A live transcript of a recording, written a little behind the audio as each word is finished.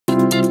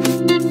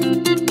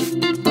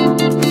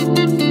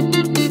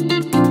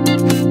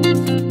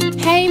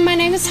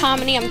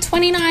Harmony, I'm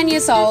 29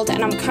 years old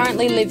and I'm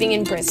currently living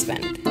in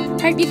Brisbane.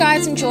 Hope you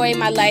guys enjoy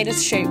my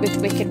latest shoot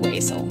with Wicked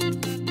Weasel.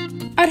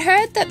 I'd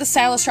heard that the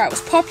sailor stripe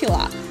was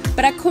popular,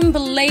 but I couldn't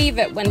believe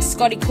it when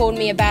Scotty called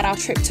me about our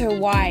trip to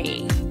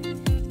Hawaii.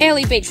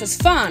 Airlie Beach was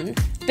fun,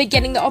 but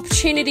getting the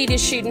opportunity to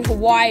shoot in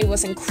Hawaii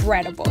was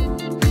incredible.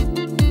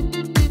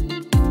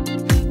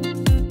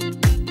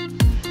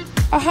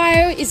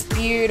 Ohio is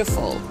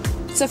beautiful,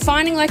 so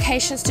finding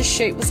locations to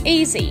shoot was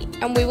easy,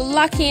 and we were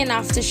lucky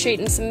enough to shoot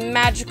in some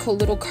magical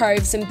little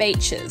coves and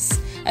beaches,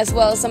 as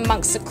well as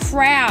amongst the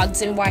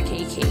crowds in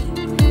Waikiki.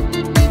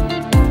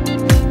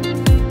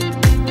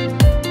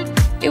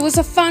 It was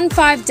a fun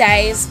 5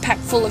 days, packed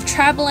full of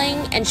travelling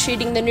and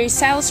shooting the new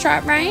sailor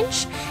stripe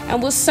range,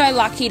 and was so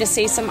lucky to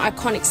see some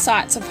iconic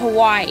sights of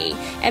Hawaii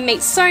and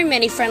meet so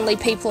many friendly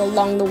people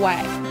along the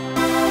way.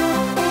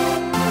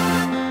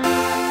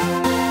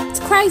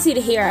 Crazy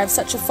to hear I have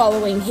such a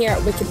following here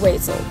at Wicked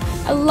Weasel.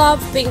 I love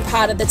being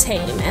part of the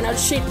team and I'd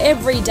shoot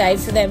every day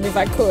for them if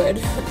I could.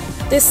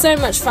 They're so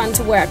much fun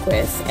to work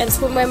with, and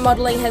swimwear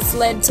modelling has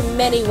led to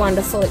many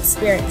wonderful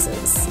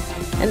experiences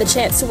and the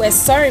chance to wear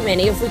so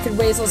many of Wicked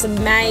Weasel's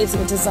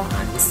amazing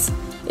designs.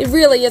 It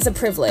really is a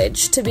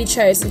privilege to be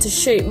chosen to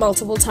shoot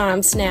multiple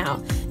times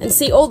now and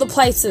see all the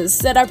places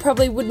that I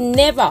probably would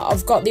never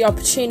have got the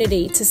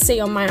opportunity to see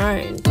on my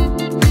own.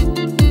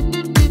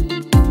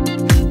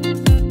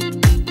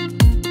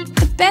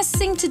 Best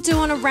thing to do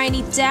on a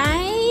rainy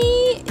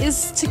day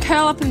is to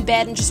curl up in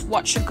bed and just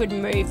watch a good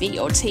movie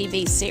or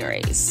TV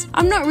series.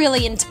 I'm not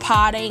really into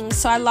partying,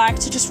 so I like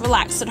to just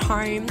relax at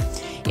home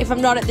if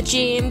I'm not at the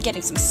gym,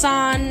 getting some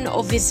sun,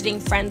 or visiting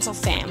friends or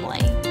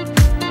family.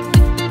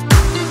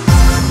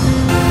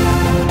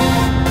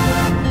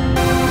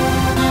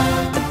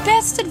 The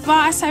best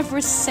advice I've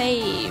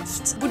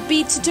received would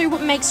be to do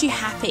what makes you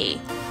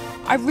happy.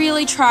 I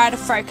really try to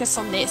focus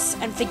on this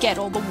and forget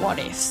all the what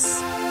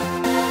ifs.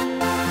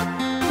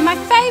 My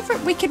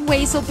favourite Wicked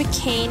Weasel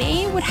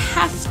bikini would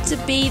have to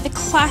be the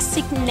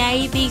classic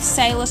navy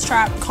sailor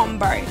stripe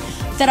combo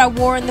that I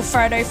wore in the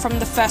photo from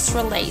the first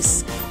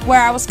release,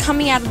 where I was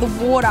coming out of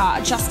the water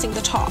adjusting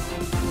the top.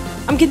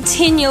 I'm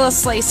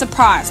continuously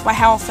surprised by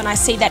how often I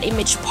see that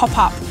image pop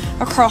up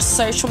across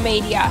social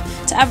media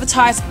to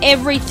advertise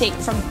everything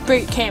from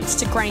boot camps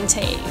to green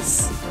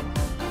teas.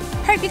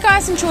 Hope you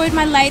guys enjoyed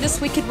my latest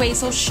Wicked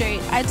Weasel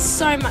shoot. I had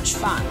so much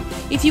fun.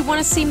 If you want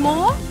to see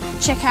more,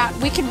 check out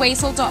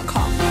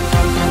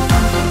wickedweasel.com.